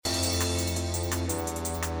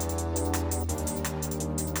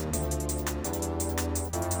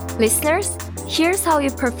Listeners, here's how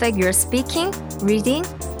you perfect your speaking, reading,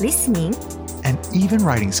 listening, and even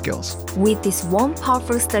writing skills with this one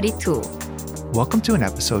powerful study tool. Welcome to an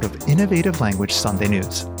episode of Innovative Language Sunday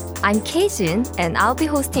News. I'm Kejin, and I'll be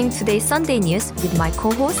hosting today's Sunday News with my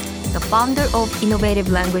co-host, the founder of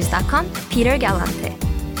InnovativeLanguage.com, Peter Galante.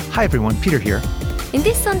 Hi everyone, Peter here. In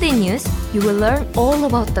this Sunday News, you will learn all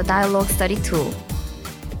about the dialogue study tool.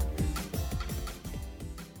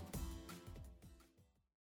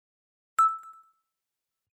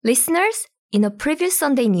 Listeners, in a previous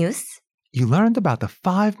Sunday News, You learned about the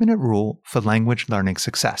 5-minute rule for language learning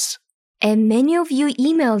success. and many of you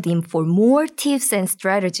emailed in for more tips and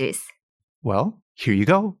strategies. Well, here you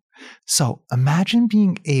go. So imagine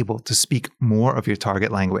being able to speak more of your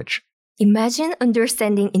target language, Imagine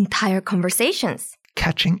understanding entire conversations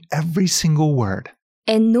catching every single word,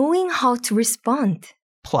 and knowing how to respond.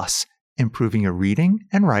 plus improving your reading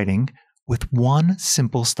and writing with one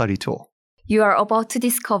simple study tool. You are about to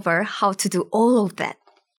discover how to do all of that.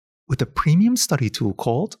 With a premium study tool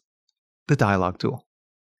called the Dialogue Tool.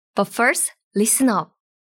 But first, listen up.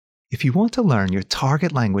 If you want to learn your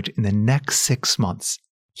target language in the next 6 months,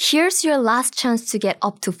 Here's your last chance to get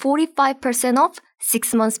up to 45% off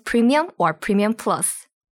 6 months premium or premium plus.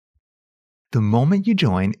 the moment you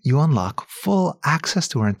join, you unlock full access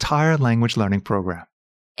to our entire language learning program.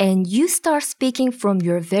 And you start speaking from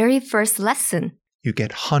your very first lesson. You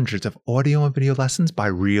get hundreds of audio and video lessons by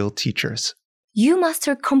real teachers. You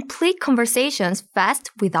master complete conversations fast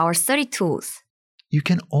with our study tools. You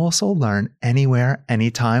can also learn anywhere,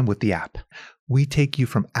 anytime with the app. We take you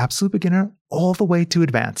from absolute beginner all the way to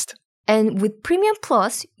advanced. And with Premium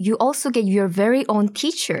Plus, you also get your very own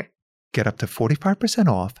teacher. Get up to 45%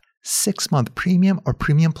 off 6-month premium or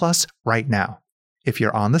premium plus right now. If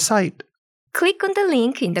you're on the site, Click on the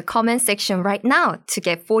link in the comment section right now to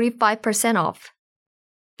get 45% off.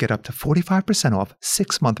 get up to 45% off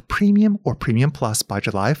 6-month premium or premium plus by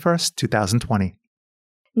July 1st, 2020.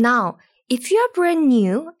 Now, if you are brand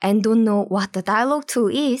new and don't know what the dialogue tool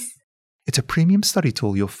is, It's a premium study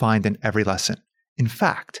tool you'll find in every lesson. In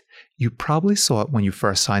fact, you probably saw it when you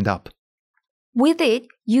first signed up. with it,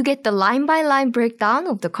 you get the line-by-line breakdown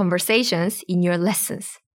of the conversations in your lessons.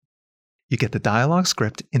 You get the dialogue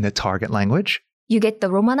script in the target language, You get the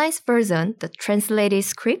Romanized version, the translated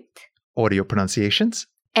script, audio pronunciations.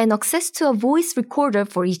 and access to a voice recorder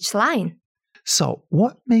for each line. So,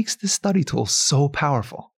 what makes this study tool so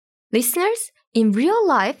powerful? Listeners, in real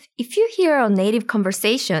life, if you hear a native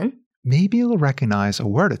conversation, Maybe you'll recognize a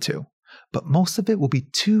word or two, but most of it will be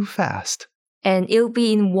too fast. and it'll be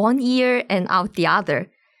in one ear and out the other,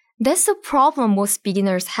 that's a problem most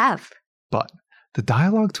beginners have. But the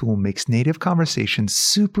dialogue tool makes native conversations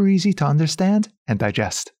super easy to understand and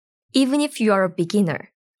digest. Even if you are a beginner.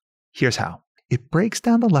 Here's how. It breaks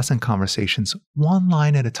down the lesson conversations one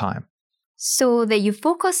line at a time So that you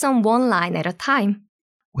focus on one line at a time.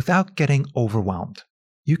 without getting overwhelmed.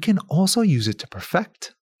 You can also use it to perfect.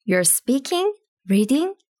 Your speaking, reading,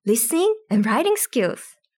 listening, and writing skills.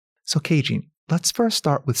 So, Kejin, let's first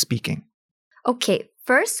start with speaking. Okay,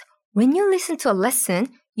 first, when you listen to a lesson,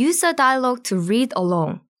 use a dialogue to read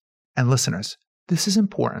along. And listeners, this is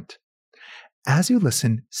important. As you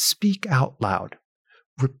listen, speak out loud.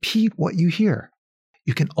 Repeat what you hear.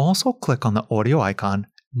 You can also click on the audio icon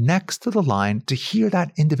next to the line to hear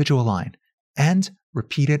that individual line and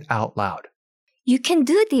repeat it out loud. You can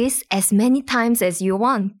do this as many times as you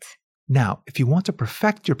want. Now, if you want to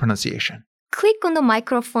perfect your pronunciation, Click on the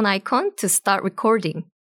microphone icon to start recording.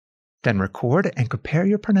 then record and compare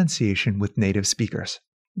your pronunciation with native speakers.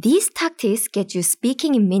 These tactics get you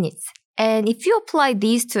speaking in minutes. And if you apply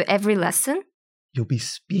these to every lesson, You'll be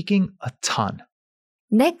speaking a ton.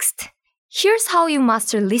 next, here's how you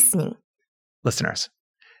master listening. Listeners,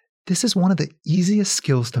 this is one of the easiest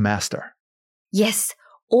skills to master. Yes,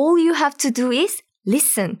 all you have to do is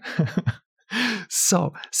listen.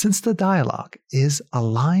 So, since the dialogue is a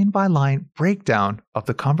line-by-line breakdown of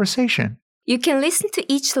the conversation, You can listen to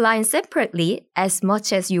each line separately as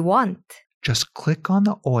much as you want. just click on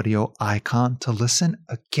the audio icon to listen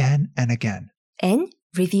again and again. And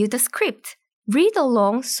review the script. Read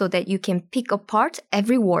along so that you can pick apart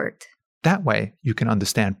every word. That way, you can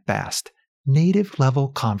understand fast, native-level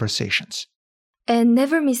conversations. And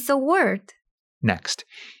never miss a word. Next,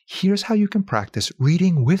 here's how you can practice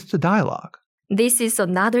reading with the dialogue. This is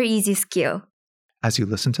another easy skill. As you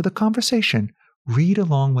listen to the conversation, read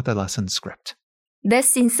along with the lesson script.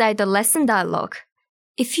 That's inside the lesson dialogue.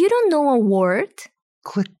 If you don't know a word,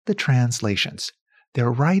 Click the translations.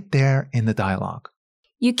 They're right there in the dialogue.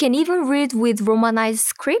 you can even read with Romanized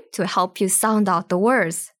script to help you sound out the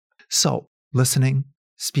words. So, listening,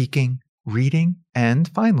 speaking, reading, and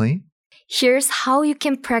finally, here's how you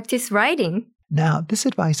can practice writing. Now, this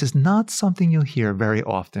advice is not something you'll hear very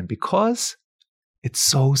often because it's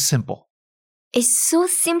so simple. It's so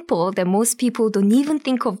simple that most people don't even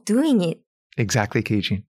think of doing it. Exactly,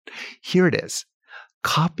 Keijin. Here it is.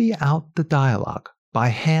 Copy out the dialogue by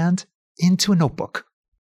hand into a notebook.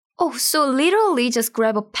 Oh, so literally just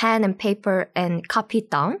grab a pen and paper and copy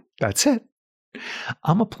it down? That's it.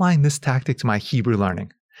 I'm applying this tactic to my Hebrew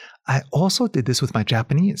learning. I also did this with my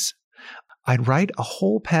Japanese. I'd write a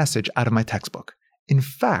whole passage out of my textbook. In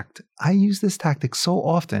fact, I use this tactic so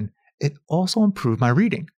often, it also improved my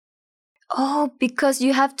reading. Oh, because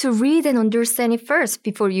you have to read and understand it first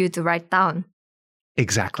before you to write down.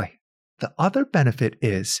 Exactly. The other benefit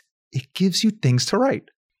is it gives you things to write.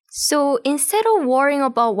 So instead of worrying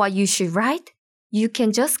about what you should write, you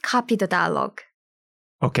can just copy the dialogue.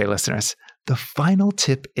 Okay, listeners, the final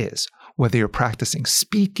tip is whether you're practicing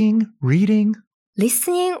speaking, reading,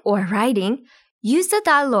 listening, or writing, use the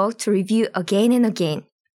dialogue to review again and again.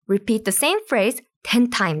 Repeat the same phrase 10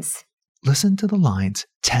 times. Listen to the lines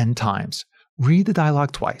 10 times. Read the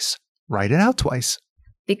dialogue twice. Write it out twice.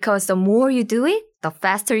 Because the more you do it, the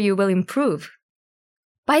faster you will improve.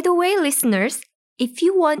 By the way, listeners, if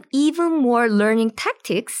you want even more learning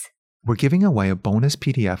tactics, we're giving away a bonus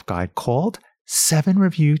PDF guide called 7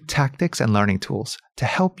 Review Tactics and Learning Tools to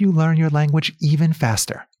help you learn your language even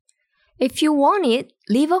faster. If you want it,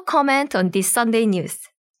 leave a comment on this Sunday news,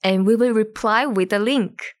 and we will reply with a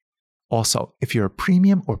link. Also, if you're a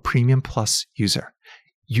Premium or Premium Plus user,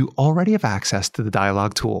 you already have access to the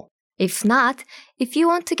dialogue tool. If not, if you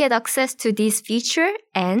want to get access to this feature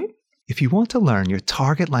and if you want to learn your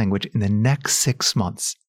target language in the next 6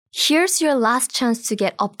 months, here's your last chance to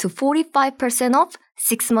get up to 45% off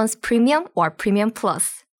 6 months Premium or Premium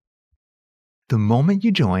Plus. The moment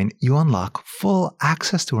you join, you unlock full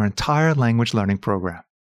access to our entire language learning program.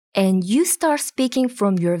 And you start speaking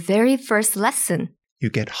from your very first lesson. You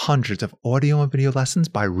get hundreds of audio and video lessons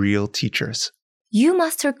by real teachers. You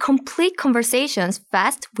master complete conversations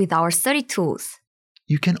fast with our study tools.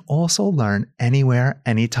 You can also learn anywhere,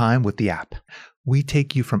 anytime with the app. We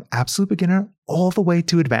take you from absolute beginner all the way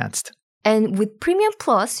to advanced. And with Premium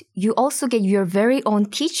Plus, you also get your very own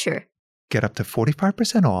teacher. Get up to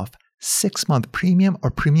 45% off 6-month Premium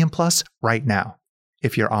or Premium Plus right now.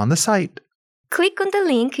 If you're on the site, click on the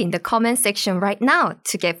link in the comment section right now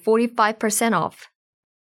to get 45% off.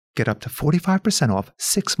 Get up to 45% off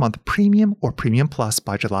 6-month Premium or Premium Plus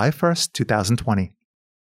by July 1st, 2020.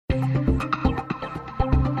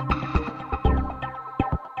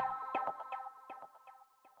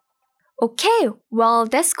 Okay, well,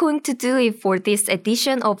 that's going to do it for this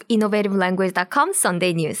edition of InnovativeLanguage.com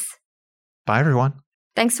Sunday News. Bye, everyone.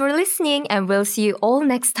 Thanks for listening, and we'll see you all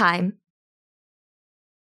next time.